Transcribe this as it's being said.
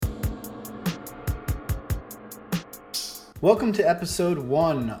Welcome to episode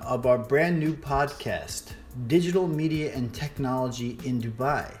 1 of our brand new podcast, Digital Media and Technology in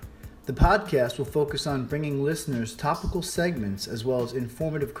Dubai. The podcast will focus on bringing listeners topical segments as well as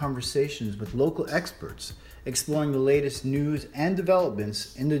informative conversations with local experts, exploring the latest news and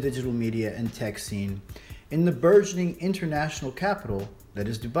developments in the digital media and tech scene in the burgeoning international capital that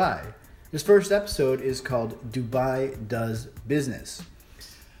is Dubai. This first episode is called Dubai Does Business.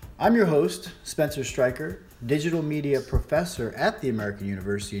 I'm your host, Spencer Stryker, digital media professor at the American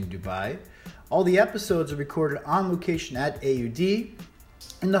University in Dubai. All the episodes are recorded on location at AUD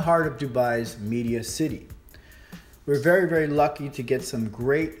in the heart of Dubai's media city. We're very, very lucky to get some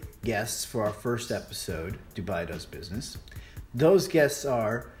great guests for our first episode, Dubai Does Business. Those guests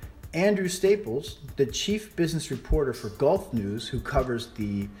are Andrew Staples, the chief business reporter for Gulf News, who covers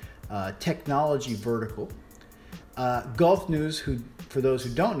the technology vertical. Gulf News, who, for those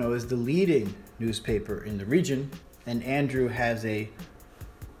who don't know, is the leading newspaper in the region, and Andrew has a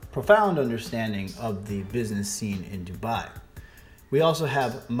profound understanding of the business scene in Dubai. We also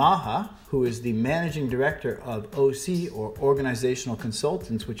have Maha, who is the managing director of OC, or Organizational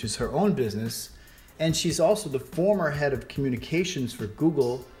Consultants, which is her own business, and she's also the former head of communications for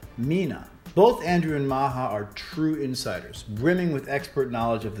Google, MENA. Both Andrew and Maha are true insiders, brimming with expert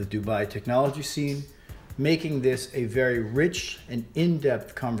knowledge of the Dubai technology scene, making this a very rich and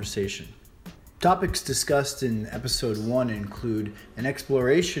in-depth conversation. Topics discussed in episode 1 include an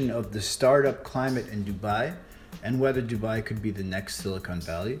exploration of the startup climate in Dubai and whether Dubai could be the next Silicon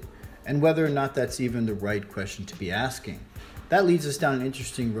Valley, and whether or not that's even the right question to be asking. That leads us down an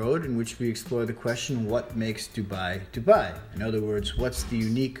interesting road in which we explore the question, what makes Dubai Dubai? In other words, what's the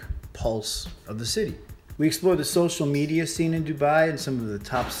unique pulse of the city? We explore the social media scene in Dubai and some of the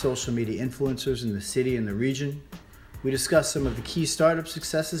top social media influencers in the city and the region. We discuss some of the key startup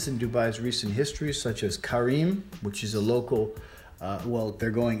successes in Dubai's recent history, such as Careem, which is a local,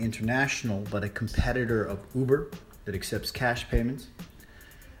 they're going international, but a competitor of Uber that accepts cash payments.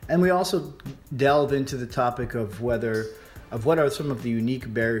 And we also delve into the topic of what are some of the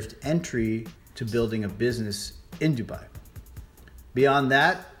unique barriers to entry to building a business in Dubai. Beyond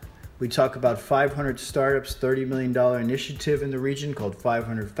that, we talk about 500 Startups' $30 million initiative in the region called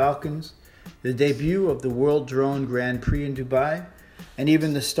 500 Falcons, the debut of the World Drone Grand Prix in Dubai, and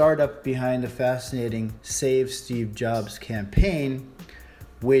even the startup behind the fascinating Save Steve Jobs campaign,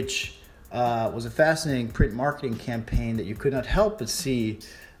 which was a fascinating print marketing campaign that you could not help but see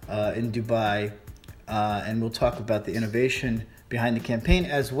in Dubai. And we'll talk about the innovation behind the campaign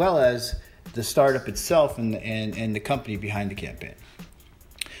as well as the startup itself and the company behind the campaign.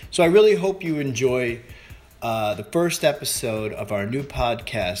 So I really hope you enjoy the first episode of our new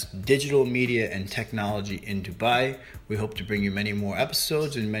podcast, Digital Media and Technology in Dubai. We hope to bring you many more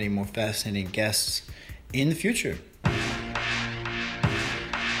episodes and many more fascinating guests in the future.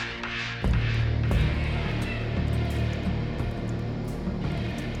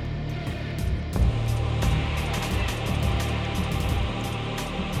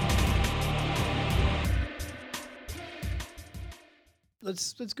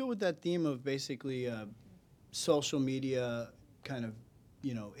 Let's go with that theme of basically social media kind of,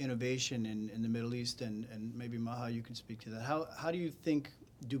 innovation in the Middle East, and maybe Maha, you can speak to that. How do you think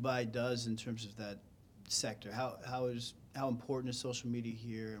Dubai does in terms of that sector? How important is social media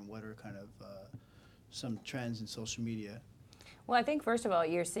here, and what are kind of some trends in social media? Well, I think first of all,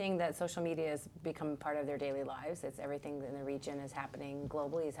 you're seeing that social media has become part of their daily lives. It's everything in the region is happening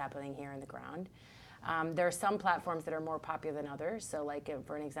globally, is happening here on the ground. There are some platforms that are more popular than others. So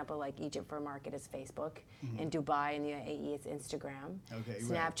for an example, like Egypt for a market is Facebook. Mm-hmm. In Dubai, in the UAE, it's Instagram. Okay,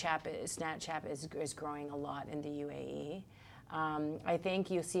 Snapchat is growing a lot in the UAE. I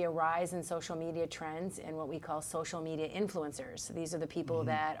think you see a rise in social media trends in what we call social media influencers. These are the people mm-hmm.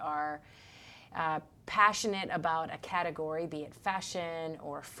 that are passionate about a category, be it fashion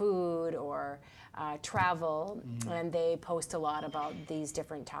or food or travel, mm-hmm. and they post a lot about these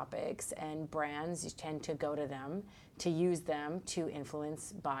different topics, and brands, you tend to go to them to use them to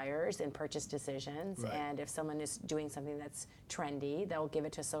influence buyers and purchase decisions. Right. And if someone is doing something that's trendy, they'll give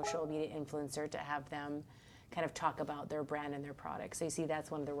it to a social media influencer to have them kind of talk about their brand and their product. So you see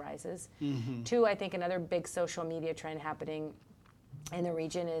that's one of the rises. Mm-hmm. 2, I think another big social media trend happening in the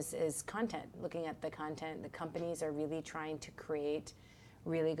region is content. Looking at the content, the companies are really trying to create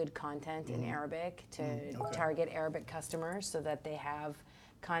really good content in Arabic to target Arabic customers so that they have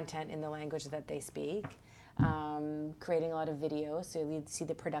content in the language that they speak. creating a lot of videos. So we see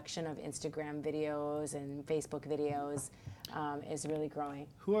the production of Instagram videos and Facebook videos is really growing.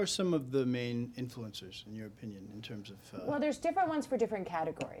 Who are some of the main influencers, in your opinion, in terms of... Well, there's different ones for different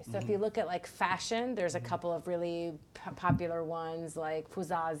categories. So if you look at like fashion, there's a couple of really popular ones like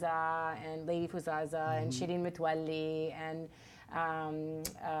Fuzaza and Lady Fuzaza and Shireen Mitwalli and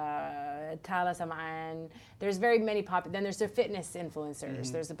Tala Samaan. There's very many then there's the fitness influencers.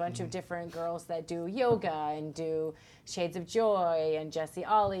 There's a bunch of different girls that do yoga and do Shades of Joy, and Jessie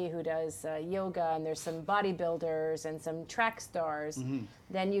Ollie who does yoga, and there's some bodybuilders and some track stars.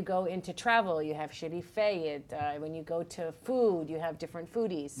 Then you go into travel, you have Sherif Fayed. When you go to food, you have different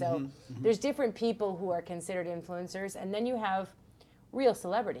foodies. So there's different people who are considered influencers, and then you have real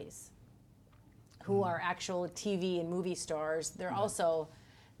celebrities who are actual TV and movie stars. They're also,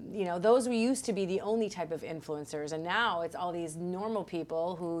 those used to be the only type of influencers, and now it's all these normal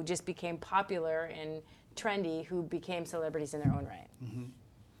people who just became popular and trendy, who became celebrities in their own right.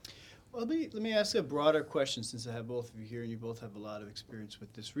 Well, let me ask a broader question, since I have both of you here, and you both have a lot of experience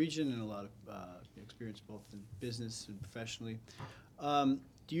with this region and a lot of experience both in business and professionally.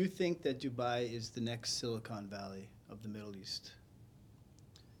 Do you think that Dubai is the next Silicon Valley of the Middle East?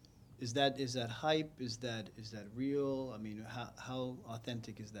 Is that hype? Is that real? I mean, how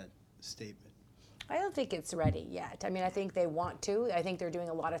authentic is that statement? I don't think it's ready yet. I mean, I think they want to. I think they're doing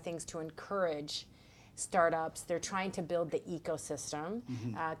a lot of things to encourage startups. They're trying to build the ecosystem.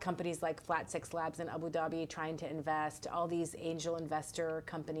 Companies like Flat 6 Labs in Abu Dhabi trying to invest. All these angel investor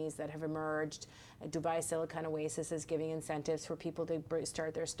companies that have emerged. Dubai Silicon Oasis is giving incentives for people to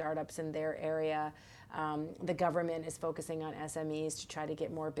start their startups in their area. The government is focusing on SMEs to try to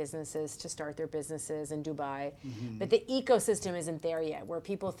get more businesses to start their businesses in Dubai. But the ecosystem isn't there yet, where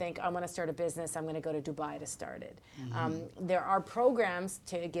people think, I'm going to start a business, I'm going to go to Dubai to start it. There are programs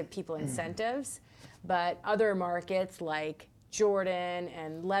to give people incentives, but other markets like Jordan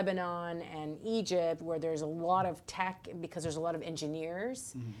and Lebanon and Egypt, where there's a lot of tech because there's a lot of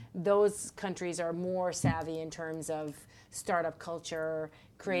engineers, those countries are more savvy in terms of startup culture,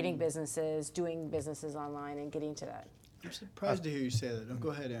 creating businesses, doing businesses online, and getting to that. I'm surprised to hear you say that. No, go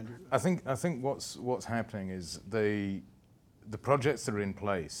ahead, Andrew. I think what's happening is the projects that are in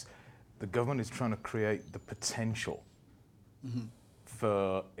place, the government is trying to create the potential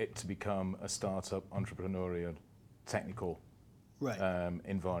for it to become a startup, entrepreneurial, technical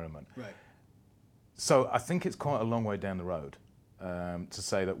environment. Right. So I think it's quite a long way down the road to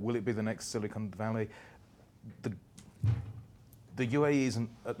say that will it be the next Silicon Valley? The UAE isn't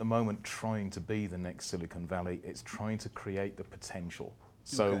at the moment trying to be the next Silicon Valley. It's trying to create the potential.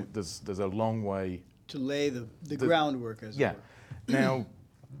 So there's a long way to lay the groundwork, as it were. Now,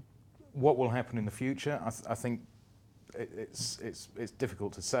 what will happen in the future? I think it's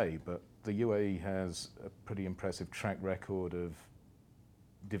difficult to say, but the UAE has a pretty impressive track record of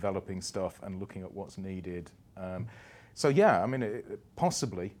developing stuff and looking at what's needed. So yeah, I mean,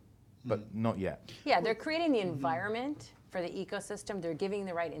 possibly, but not yet. Yeah, they're creating the environment for the ecosystem. They're giving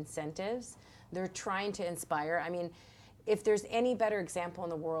the right incentives. They're trying to inspire. I mean, if there's any better example in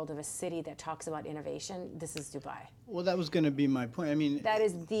the world of a city that talks about innovation, this is Dubai. Well, that was going to be my point. I mean, that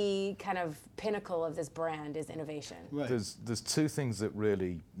is the kind of pinnacle of this brand, is innovation. Right. There's two things that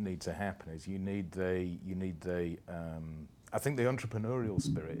really need to happen. Is you need the I think the entrepreneurial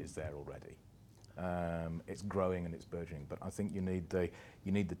spirit is there already. It's growing and it's burgeoning, but I think you need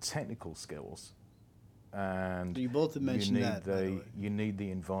the technical skills, and you both have mentioned you need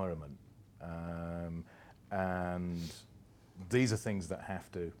the environment, and these are things that have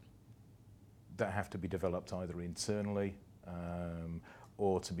to be developed either internally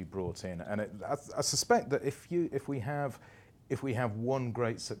or to be brought in. And I suspect that if we have one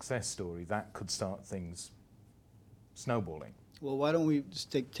great success story, that could start things snowballing. Well, why don't we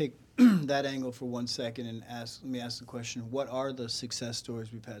just take that angle for 1 second and let me ask the question: what are the success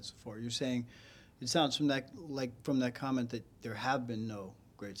stories we've had so far? You're saying it sounds from that comment that there have been no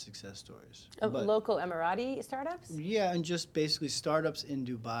great success stories. Of local Emirati startups? Yeah, and just basically startups in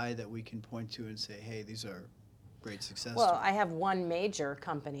Dubai that we can point to and say, hey, these are great success stories. Well, I have one major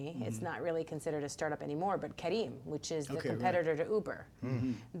company. It's not really considered a startup anymore, but Careem, which is the competitor to Uber.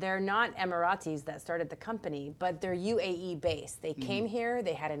 They're not Emiratis that started the company, but they're UAE based. They came here,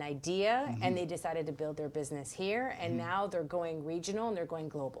 they had an idea, and they decided to build their business here, and now they're going regional and they're going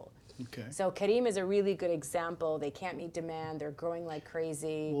global. Okay. So Careem is a really good example. They can't meet demand. They're growing like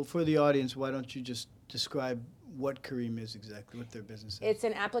crazy. Well, for the audience, why don't you just describe what Careem is exactly, what their business is? It's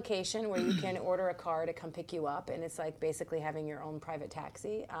an application where you can order a car to come pick you up, and it's like basically having your own private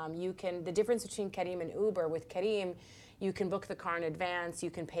taxi. The difference between Careem and Uber, with Careem, you can book the car in advance, you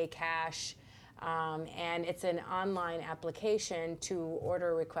can pay cash, And it's an online application to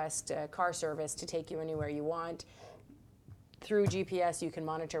order, request car service to take you anywhere you want. Through GPS, you can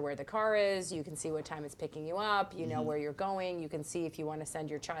monitor where the car is. You can see what time it's picking you up. You know where you're going. You can see if you want to send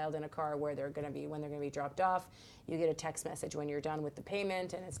your child in a car where they're going to be, when they're going to be dropped off. You get a text message when you're done with the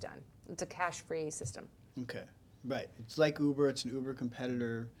payment, and it's done. It's a cash-free system. Okay, right. It's like Uber. It's an Uber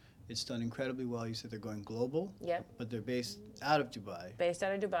competitor. It's done incredibly well. You said they're going global. Yep. But they're based out of Dubai. Based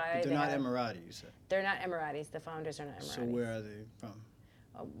out of Dubai. But they're not Emirati, you said. They're not Emiratis. The founders are not Emiratis. So where are they from?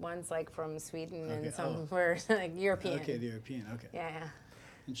 One's like from Sweden Okay. and some were like European. Okay, the European. Okay. Yeah.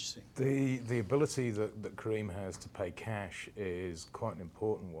 Interesting. The ability that Careem has to pay cash is quite an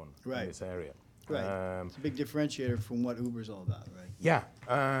important one Right. in this area. Right. It's a big differentiator from what Uber's all about, right? Yeah,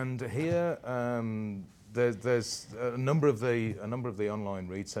 and here there's a number of the online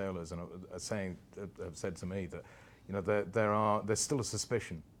retailers and have said to me that there's still a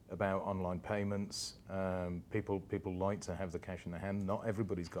suspicion about online payments. People like to have the cash in their hand. Not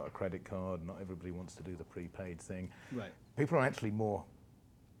everybody's got a credit card. Not everybody wants to do the prepaid thing. Right. People are actually more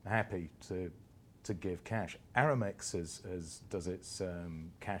happy to give cash. Aramex does its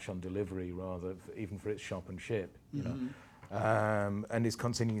cash on delivery rather, even for its shop and ship, you know, and is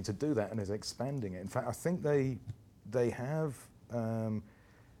continuing to do that and is expanding it. In fact, I think they have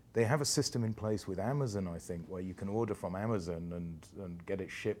a system in place with Amazon, I think, where you can order from Amazon and get it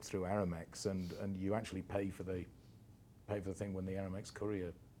shipped through Aramex, and you actually pay for the thing when the Aramex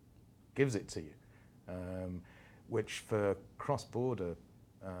courier gives it to you, which for cross-border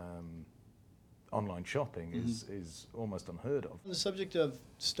online shopping is almost unheard of. On the subject of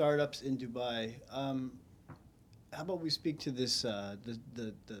startups in Dubai, how about we speak to this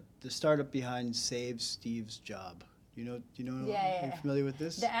the startup behind Save Steve's Job? Do you know? Yeah. Are you familiar with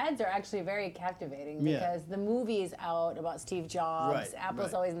this? The ads are actually very captivating Yeah. because the movie is out about Steve Jobs. Right, Apple's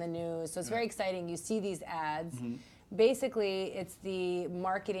right. always in the news, so it's very Right. exciting. You see these ads. Basically, it's the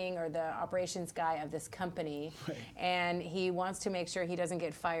marketing or the operations guy of this company, Right. and he wants to make sure he doesn't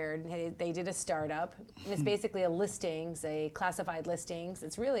get fired. They did a startup, and it's basically a classified listings.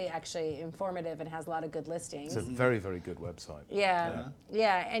 It's really actually informative and has a lot of good listings. It's a very, very good website.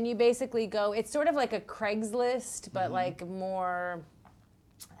 Yeah, and you basically go, it's sort of like a Craigslist, but like more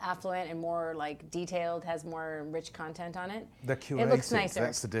affluent and more like detailed, has more rich content on it. They're curated. It looks nicer.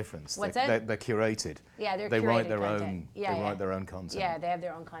 That's the difference. What's they're, that? They're curated. Yeah, they're They write curated their content. own. Yeah, they yeah. write their own content. Yeah, they have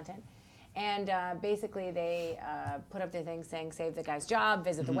their own content. And basically they put up their thing saying, save the guy's job,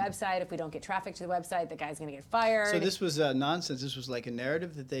 visit the website. If we don't get traffic to the website, the guy's gonna get fired. So this was nonsense. This was like a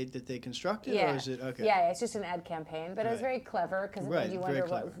narrative that they constructed, Yeah. or is it okay? Yeah, it's just an ad campaign, but it was Right. very clever because Right, you very wonder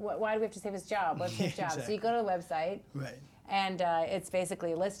clever. why do we have to save his job? What's his job? So Exactly. you go to the website, Right. and it's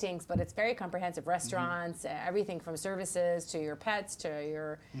basically listings, but it's very comprehensive. Restaurants, everything from services to your pets to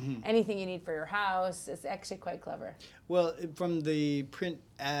your anything you need for your house. It's actually quite clever. Well, from the print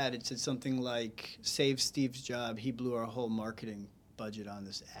ad, it said something like, "Save Steve's job. He blew our whole marketing budget on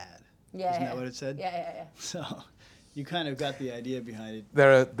this ad." Yeah, Isn't yeah. that what it said? Yeah. So, you kind of got the idea behind it.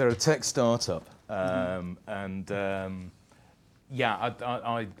 They're a tech startup, and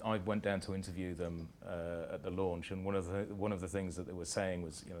I went down to interview them at the launch, and one of the things that they were saying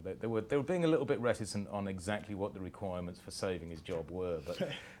was, they were being a little bit reticent on exactly what the requirements for saving his job were, but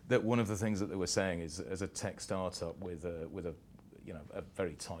that one of the things that they were saying is, as a tech startup with a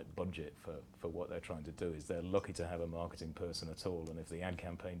very tight budget for what they're trying to do, is they're lucky to have a marketing person at all, and if the ad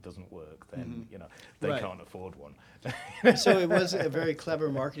campaign doesn't work, then they Right. can't afford one. So it was a very clever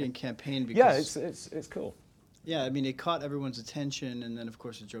marketing campaign because Yeah, it's cool. yeah, I mean, it caught everyone's attention, and then of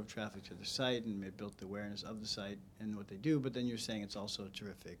course it drove traffic to the site, and it built the awareness of the site and what they do. But then you're saying it's also a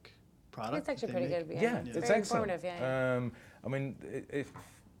terrific product. It's actually that they pretty make. good. Yeah, It's it's very excellent. informative. Yeah. I mean, if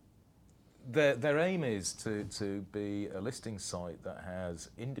their aim is to be a listing site that has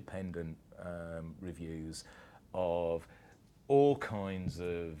independent reviews of all kinds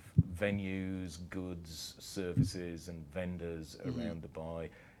of venues, goods, services, and vendors around Dubai,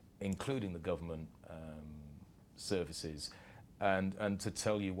 including the government services, and to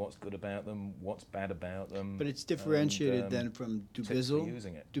tell you what's good about them, what's bad about them. But it's differentiated and, then from tips for Dubizzle.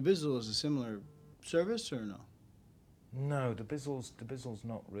 using it. Dubizzle is a similar service, or no? No, Dubizzle's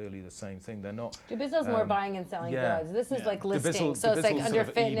not really the same thing. They're not. Dubizzle's more buying and selling yeah. goods. This is Yeah. like listing. So it's like Dubizzle's under sort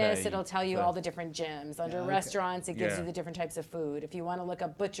of fitness, eBay it'll tell you for- all the different gyms. Under okay. restaurants, it gives Yeah. you the different types of food. If you want to look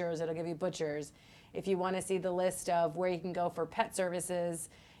up butchers, it'll give you butchers. If you want to see the list of where you can go for pet services,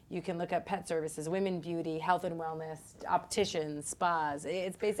 you can look up pet services, women beauty, health and wellness, opticians, spas.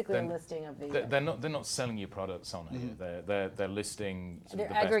 It's basically a Then listing of the. They're not selling you products on here. They're listing. Sort They're of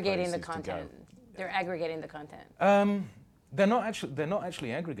the best aggregating the places to go. content. They're aggregating the content. They're not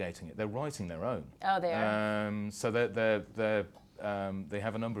actually aggregating it. They're writing their own. Oh, they are. So they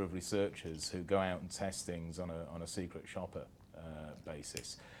have a number of researchers who go out and test things on a secret shopper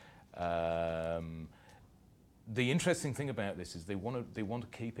basis. The interesting thing about this is they want to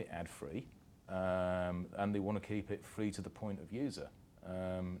keep it ad free, and they want to keep it free to the point of user.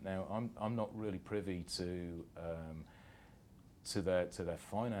 Now I'm not really privy to their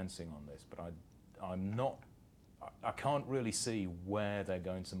financing on this, but I can't really see where they're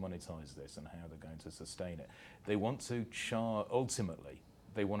going to monetize this and how they're going to sustain it. They want to ultimately,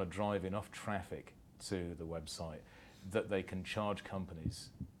 they want to drive enough traffic to the website that they can charge companies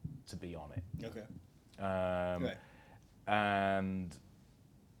to be on it. Okay. Right. And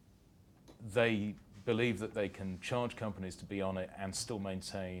they believe that they can charge companies to be on it and still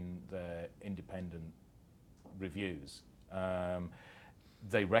maintain their independent reviews.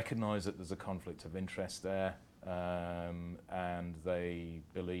 They recognize that there's a conflict of interest there, and they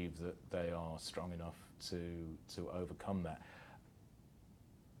believe that they are strong enough to overcome that.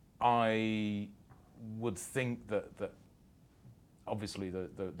 I would think that obviously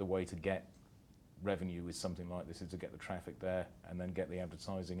the way to get revenue with something like this is to get the traffic there and then get the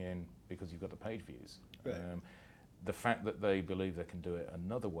advertising in, because you've got the page views. Right. The fact that they believe they can do it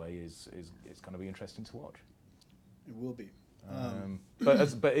another way is going to be interesting to watch. It will be.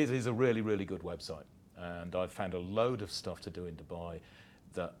 But it is a really, really good website, and I've found a load of stuff to do in Dubai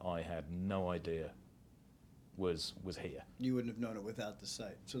that I had no idea was here. You wouldn't have known it without the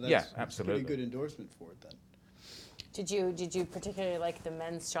site. So that's Yeah, a absolutely. pretty good endorsement for it then. Did you particularly like the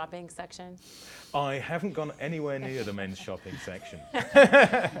men's shopping section? I haven't gone anywhere near the men's shopping section.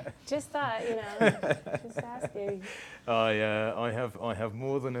 Just thought, just asking. I have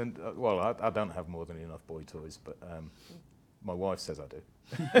more than I don't have more than enough boy toys, but my wife says I do.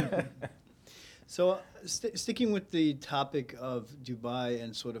 So sticking with the topic of Dubai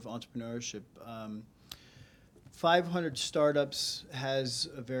and sort of entrepreneurship, 500 Startups has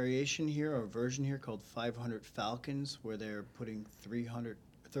a variation here, or a version here called 500 Falcons, where they're putting $330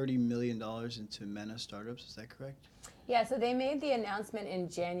 million into MENA startups. Is that correct? Yeah, so they made the announcement in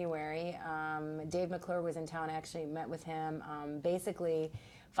January. Dave McClure was in town. I actually met with him. Basically,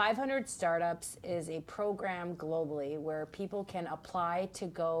 500 Startups is a program globally where people can apply to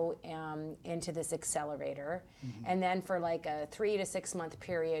go into this accelerator. Mm-hmm. And then for like a 3 to 6 month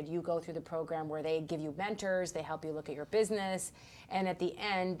period, you go through the program where they give you mentors, they help you look at your business. And at the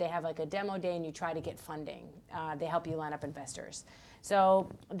end, they have like a demo day and you try to get funding. They help you line up investors. So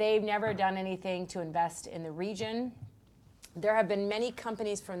they've never done anything to invest in the region. There have been many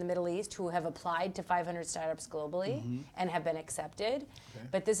companies from the Middle East who have applied to 500 Startups globally mm-hmm. and have been accepted. Okay.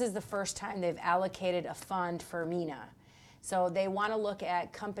 But this is the first time they've allocated a fund for MENA. So they want to look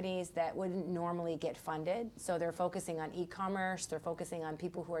at companies that wouldn't normally get funded. So they're focusing on e-commerce. They're focusing on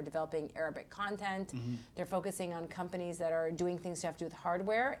people who are developing Arabic content. Mm-hmm. They're focusing on companies that are doing things to have to do with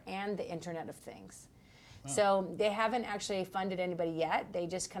hardware and the Internet of Things. Wow. So they haven't actually funded anybody yet. They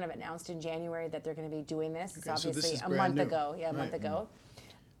just kind of announced in January that they're going to be doing this. It's obviously a month ago. Yeah, a month ago.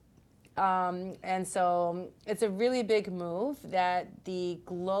 And so it's a really big move that the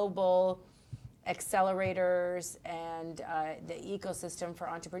global accelerators and the ecosystem for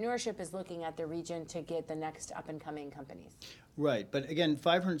entrepreneurship is looking at the region to get the next up-and-coming companies. Right, but again,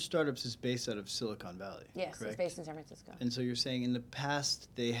 500 Startups is based out of Silicon Valley, yes, correct? It's based in San Francisco. And so you're saying in the past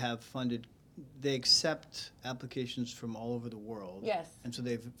they have funded, they accept applications from all over the world. Yes. And so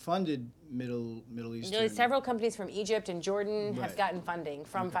they've funded Middle Eastern. Several companies from Egypt and Jordan have gotten funding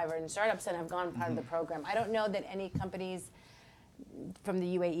from 500 Startups and have gone part of the program. I don't know that any companies from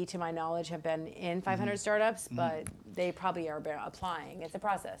the UAE, to my knowledge, have been in 500 Startups, but they probably are applying. It's a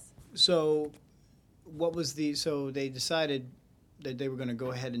process. So so they decided that they were going to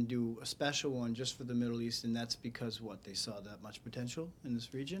go ahead and do a special one just for the Middle East, and that's because they saw that much potential in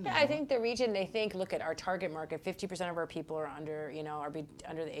this region? Yeah, I think the region, they think, look at our target market, 50% of our people are under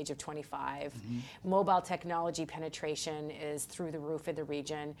the age of 25. Mm-hmm. Mobile technology penetration is through the roof in the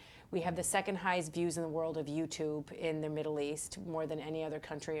region. We have the second highest views in the world of YouTube in the Middle East, more than any other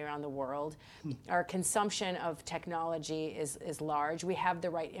country around the world. Our consumption of technology is large. We have the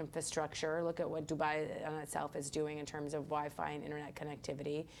right infrastructure. Look at what Dubai on itself is doing in terms of Wi-Fi and internet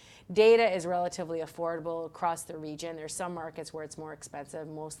connectivity. Data is relatively affordable across the region. There's some markets where it's more expensive,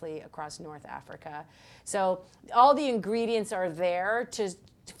 mostly across North Africa. So all the ingredients are there to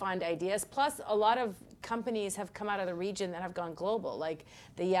fund ideas. Plus, a lot of companies have come out of the region that have gone global. Like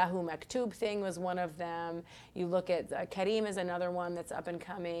the Yahoo Maktub thing was one of them. You look at Kareem is another one that's up and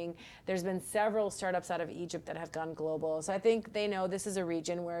coming. There's been several startups out of Egypt that have gone global. So I think they know this is a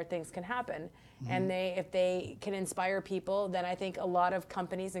region where things can happen. And if they can inspire people, then I think a lot of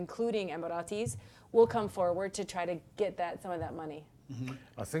companies, including Emiratis, will come forward to try to get some of that money.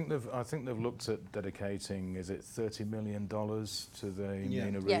 I think they've looked at dedicating, is it $30 million to the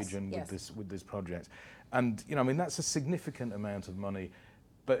MENA Yes, region yes. with this project, and I mean that's a significant amount of money,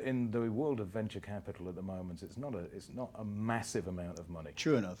 but in the world of venture capital at the moment, it's not a massive amount of money.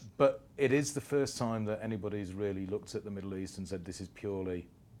 True enough. But it is the first time that anybody's really looked at the Middle East and said this is purely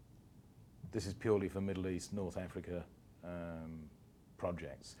for Middle East, North Africa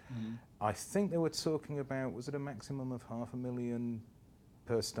projects. I think they were talking about, was it a maximum of $500,000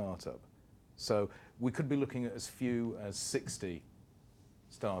 per startup? So we could be looking at as few as 60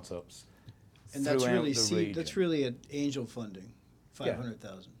 startups And throughout that's really the region. that's really an angel funding,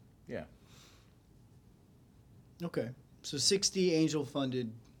 500,000. Yeah. Okay, so 60 angel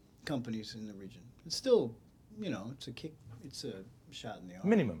funded companies in the region. It's still, it's a shot in the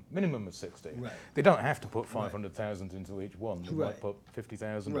arm. Minimum of 60. Right. They don't have to put 500,000 into each one. They Right. might put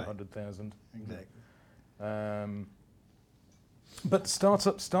 50,000, Right. 100,000. Exactly. But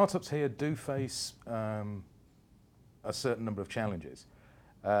startups here do face a certain number of challenges.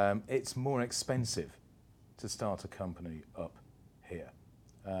 It's more expensive to start a company up here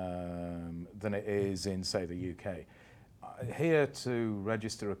than it is in, say, the UK. Here to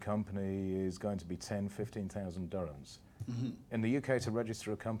register a company is going to be 15,000 dirhams. In the UK to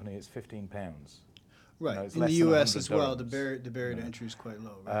register a company, it's £15. Right. it's In less the than U.S. 100 as well, dirhams. the barrier to entry is quite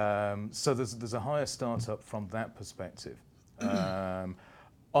low. Right? So there's a higher startup from that perspective.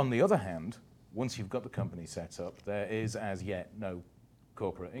 On the other hand, once you've got the company set up, there is as yet no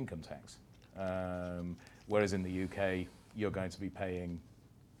corporate income tax. Whereas in the UK, you're going to be paying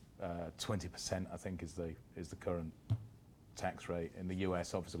 20%, I think, is the current tax rate. In the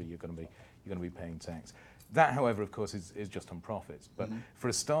US, obviously, you're going to be paying tax. That, however, of course, is just on profits. But for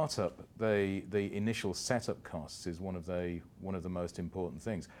a startup, the initial setup costs is one of the most important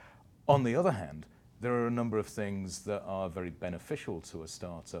things. On the other hand, there are a number of things that are very beneficial to a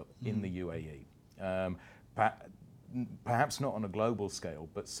startup in the UAE. Perhaps not on a global scale,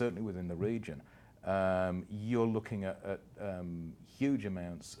 but certainly within the region. You're looking at huge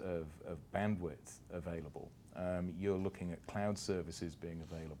amounts of bandwidth available. You're looking at cloud services being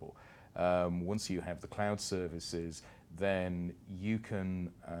available. Once you have the cloud services, then you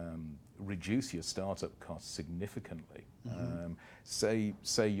can reduce your startup costs significantly. Say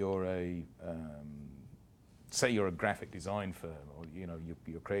you're a graphic design firm, or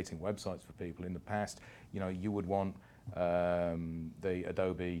you're creating websites for people. In the past, you would want the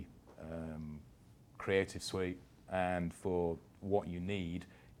Adobe Creative Suite, and for what you need,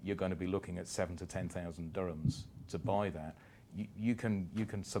 you're going to be looking at 7,000 to 10,000 dirhams to buy that. You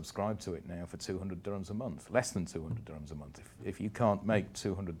can subscribe to it now for 200 dirhams a month, less than 200 dirhams a month. If you can't make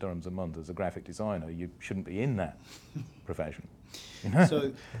 200 dirhams a month as a graphic designer, you shouldn't be in that profession.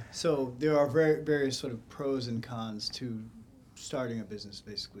 So there are various sort of pros and cons to starting a business,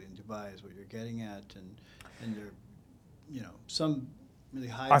 basically in Dubai, is what you're getting at, and there, some really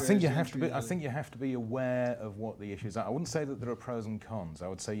high. I think you barriers have to to be. entry. I think you have to be aware of what the issues are. I wouldn't say that there are pros and cons. I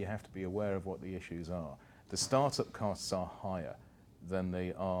would say you have to be aware of what the issues are. The startup costs are higher than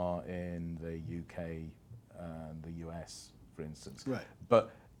they are in the UK and the US, for instance. Right.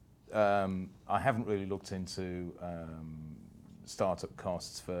 But I haven't really looked into startup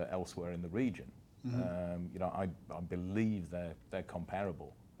costs for elsewhere in the region. I believe they're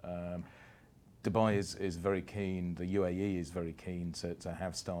comparable. Dubai is very keen, the UAE is very keen to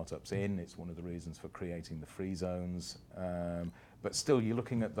have startups in. It's one of the reasons for creating the free zones. But still, you're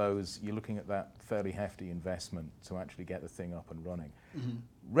looking at that fairly hefty investment to actually get the thing up and running.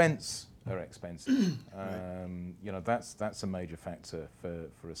 Rents are expensive. That's a major factor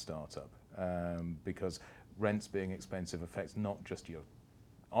for a startup, because rents being expensive affects not just your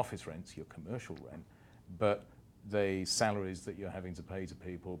office rents, your commercial rent, but the salaries that you're having to pay to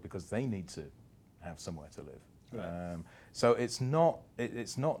people because they need to have somewhere to live. Right. So it's not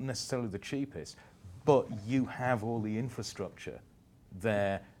necessarily the cheapest, but you have all the infrastructure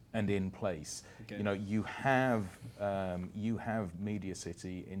there and in place. Okay. You have Media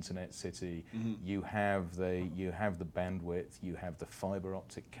City, Internet City. You have the bandwidth. You have the fiber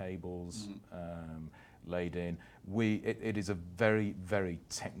optic cables laid in. It is a very, very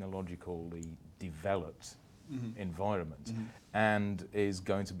technologically developed environment, and is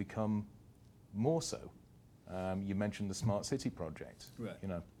going to become more so. You mentioned the Smart City project. Right.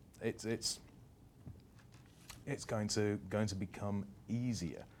 it's going to become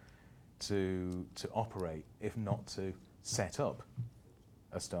easier to operate, if not to set up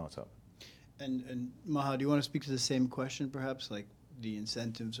a startup. And Maha, do you want to speak to the same question, perhaps, like the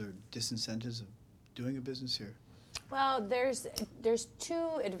incentives or disincentives of doing a business here? Well, there's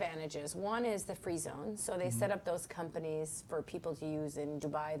two advantages. One is the free zone. So they set up those companies for people to use in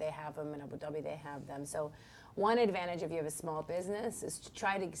Dubai. They have them in Abu Dhabi. They have them. So one advantage if you have a small business is to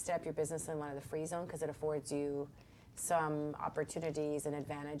try to set up your business in one of the free zone because it affords you some opportunities and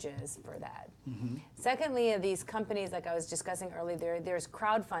advantages for that. Secondly, these companies, like I was discussing earlier, there's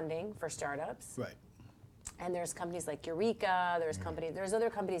crowdfunding for startups. Right. And there's companies like Eureka, there's other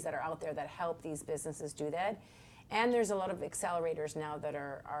companies that are out there that help these businesses do that. And there's a lot of accelerators now that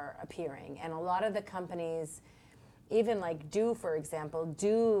are appearing. And a lot of the companies, even like Do, for example,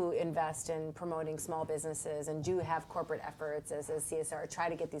 do invest in promoting small businesses and do have corporate efforts as a CSR, try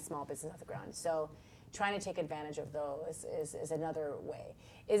to get these small businesses off the ground. So trying to take advantage of those is another way.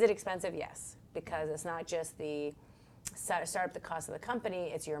 Is it expensive? Yes, because it's not just the start up the cost of the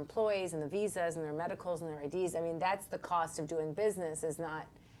company, it's your employees and the visas and their medicals and their IDs. I mean, that's the cost of doing business, is not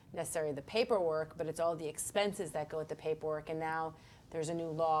necessarily the paperwork, but it's all the expenses that go with the paperwork. And now there's a new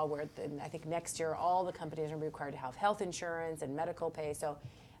law where I think next year all the companies are going to be required to have health insurance and medical pay. So,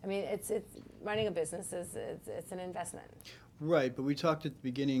 I mean, it's running a business it's an investment. Right, but we talked at the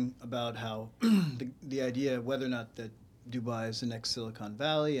beginning about how the idea of whether or not that Dubai is the next Silicon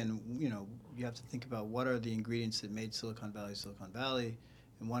Valley, and you have to think about what are the ingredients that made Silicon Valley,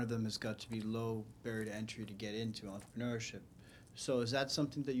 and one of them has got to be low barrier to entry to get into entrepreneurship. So is that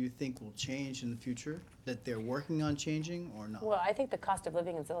something that you think will change in the future, that they're working on changing, or not? Well, I think the cost of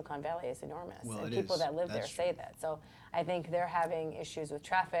living in Silicon Valley is enormous, Well, and it people is. that live That's there say true. that. So I think they're having issues with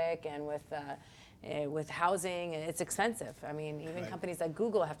traffic and with housing, and it's expensive. I mean, even Right. companies like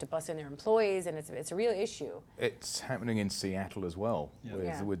Google have to bus in their employees, and it's a real issue. It's happening in Seattle as well, Yeah. with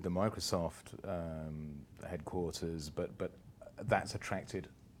Yeah. with the Microsoft headquarters, but that's attracted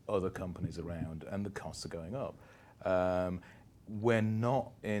other companies around, and the costs are going up. We're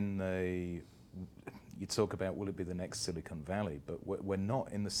not in the. You talk about will it be the next Silicon Valley, but we're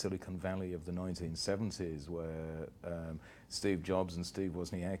not in the Silicon Valley of the 1970s, where Steve Jobs and Steve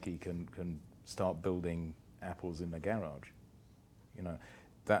Wozniacki can start building apples in their garage. You know,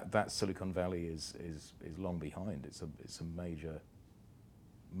 that Silicon Valley is long behind. It's a major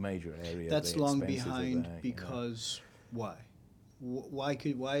area. That's The long expenses are behind there, because why?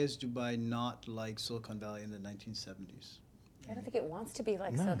 Why is Dubai not like Silicon Valley in the 1970s? I don't think it wants to be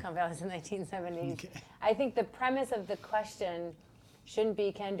like No. Silicon Valley in the 1970s. Okay. I think the premise of the question shouldn't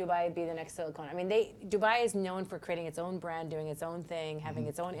be, can Dubai be the next Silicon? I mean, Dubai is known for creating its own brand, doing its own thing, having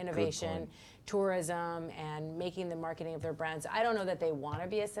its own innovation, point. tourism, and making the marketing of their brands. I don't know that they want to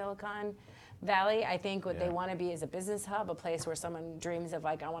be a Silicon Valley. I think what they Yeah. want to be is a business hub, a place where someone dreams of,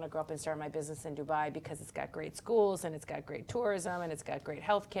 like, I want to grow up and start my business in Dubai because it's got great schools and it's got great tourism and it's got great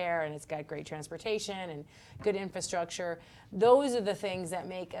healthcare and it's got great transportation and good infrastructure. Those are the things that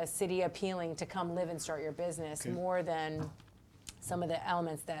make a city appealing to come live and start your business, more than some of the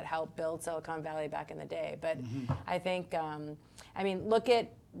elements that helped build Silicon Valley back in the day. But I think, I mean, look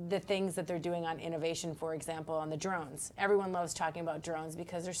at the things that they're doing on innovation, for example, on the drones. Everyone loves talking about drones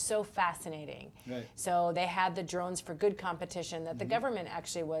because they're so fascinating. Right. So they had the Drones for Good competition that the government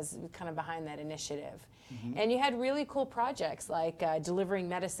actually was kind of behind that initiative. And you had really cool projects like delivering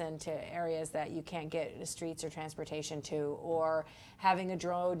medicine to areas that you can't get streets or transportation to, or having a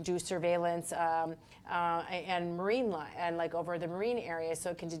drone do surveillance and marine and like over the marine area, so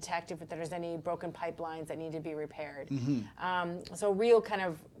it can detect if there's any broken pipelines that need to be repaired. So real kind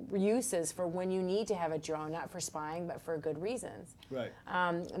of uses for when you need to have a drone, not for spying, but for good reasons. Right.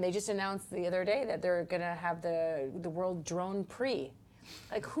 And they just announced the other day that they're going to have the World Drone Prix.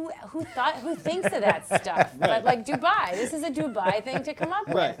 Like who thinks of that stuff? But like Dubai, this is a Dubai thing to come up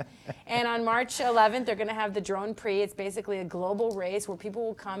Right. with. And on March 11th, they're going to have the Drone Prix. It's basically a global race where people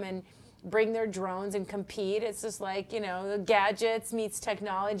will come and bring their drones and compete. It's just like, gadgets meets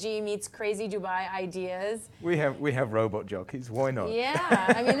technology meets crazy Dubai ideas. We have robot jockeys. Why not?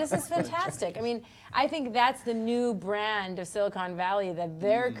 Yeah, I mean, this is fantastic. I mean, I think that's the new brand of Silicon Valley that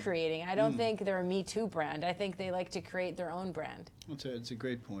they're creating. I don't think they're a Me Too brand. I think they like to create their own brand. It's a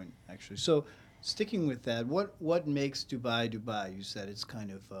great point, actually. So, sticking with that, what makes Dubai Dubai? You said it's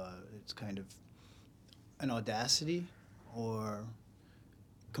kind of an audacity, or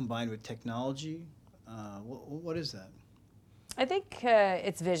combined with technology. What is that? I think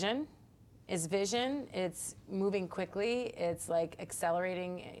it's vision. It's vision. It's moving quickly. It's like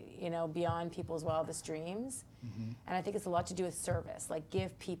accelerating, beyond people's wildest dreams. And I think it's a lot to do with service. Like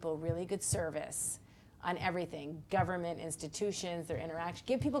give people really good service on everything, government, institutions, their interaction.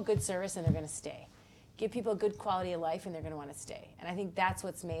 Give people good service and they're going to stay. Give people a good quality of life and they're going to want to stay. And I think that's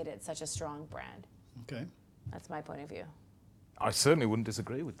what's made it such a strong brand. Okay. That's my point of view. I certainly wouldn't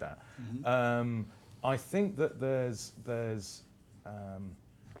disagree with that. I think that there's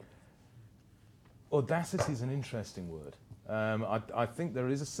audacity is an interesting word. I think there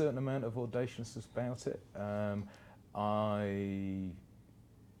is a certain amount of audaciousness about it.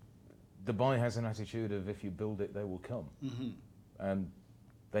 Dubai has an attitude of if you build it, they will come. And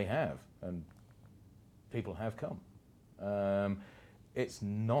they have, and people have come. It's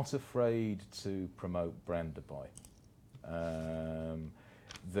not afraid to promote brand Dubai.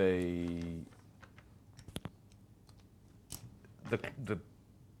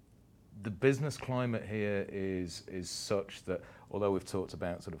 The business climate here is such that although we've talked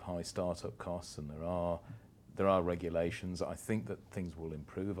about sort of high startup costs and there are regulations, I think that things will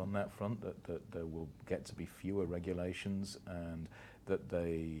improve on that front, that there will get to be fewer regulations, and that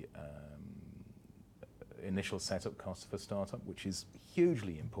the initial setup costs for startup, which is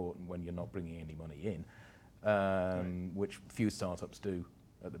hugely important when you're not bringing any money in, which few startups do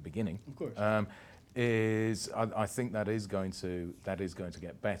at the beginning. Of course. I think that is going to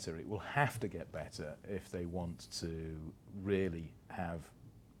get better. It will have to get better if they want to really have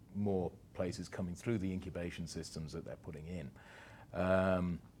more places coming through the incubation systems that they're putting in.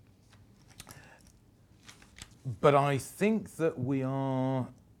 But I think that we are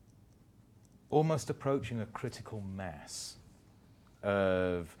almost approaching a critical mass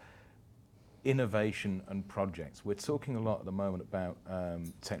of innovation and projects. We're talking a lot at the moment about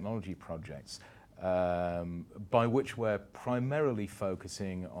technology projects, by which we're primarily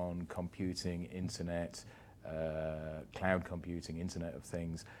focusing on computing, internet, cloud computing, Internet of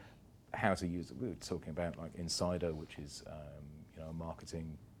Things, how to use it. We were talking about like Insider, which is a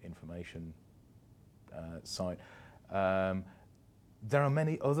marketing information site. There are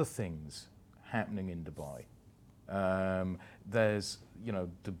many other things happening in Dubai. There's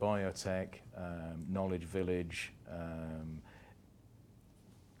Dubiotech, Knowledge Village,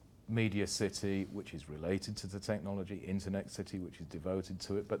 Media City, which is related to the technology, Internet City, which is devoted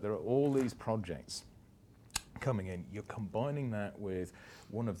to it, but there are all these projects coming in. You're combining that with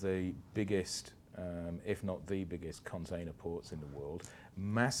one of the biggest, if not the biggest, container ports in the world,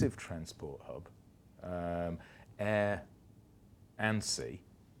 massive transport hub, air and sea,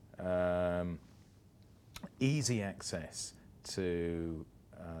 easy access to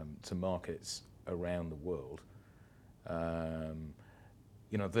markets around the world.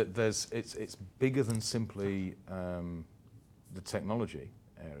 It's bigger than simply the technology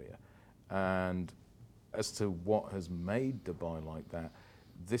area. And as to what has made Dubai like that,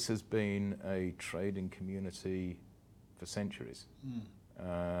 this has been a trading community for centuries.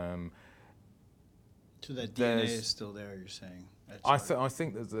 So that DNA is still there, you're saying? I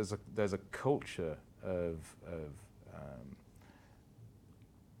think that there's a culture of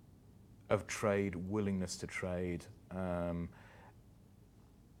trade, willingness to trade.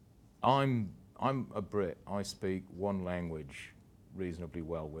 I'm a Brit. I speak one language reasonably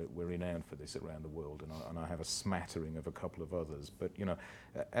well. We're renowned for this around the world, and I have a smattering of a couple of others. But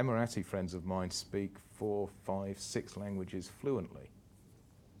Emirati friends of mine speak 4, 5, 6 languages fluently.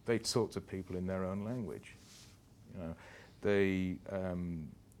 They talk to people in their own language. The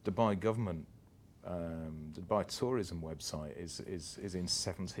Dubai government, the Dubai tourism website is in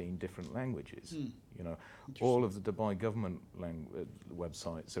 17 different languages. All of the Dubai government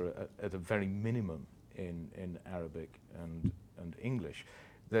websites are at a very minimum in Arabic and English.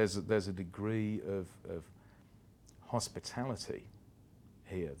 There's a degree of hospitality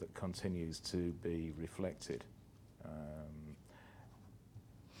here that continues to be reflected.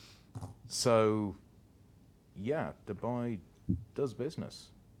 So, yeah, Dubai does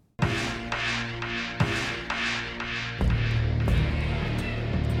business.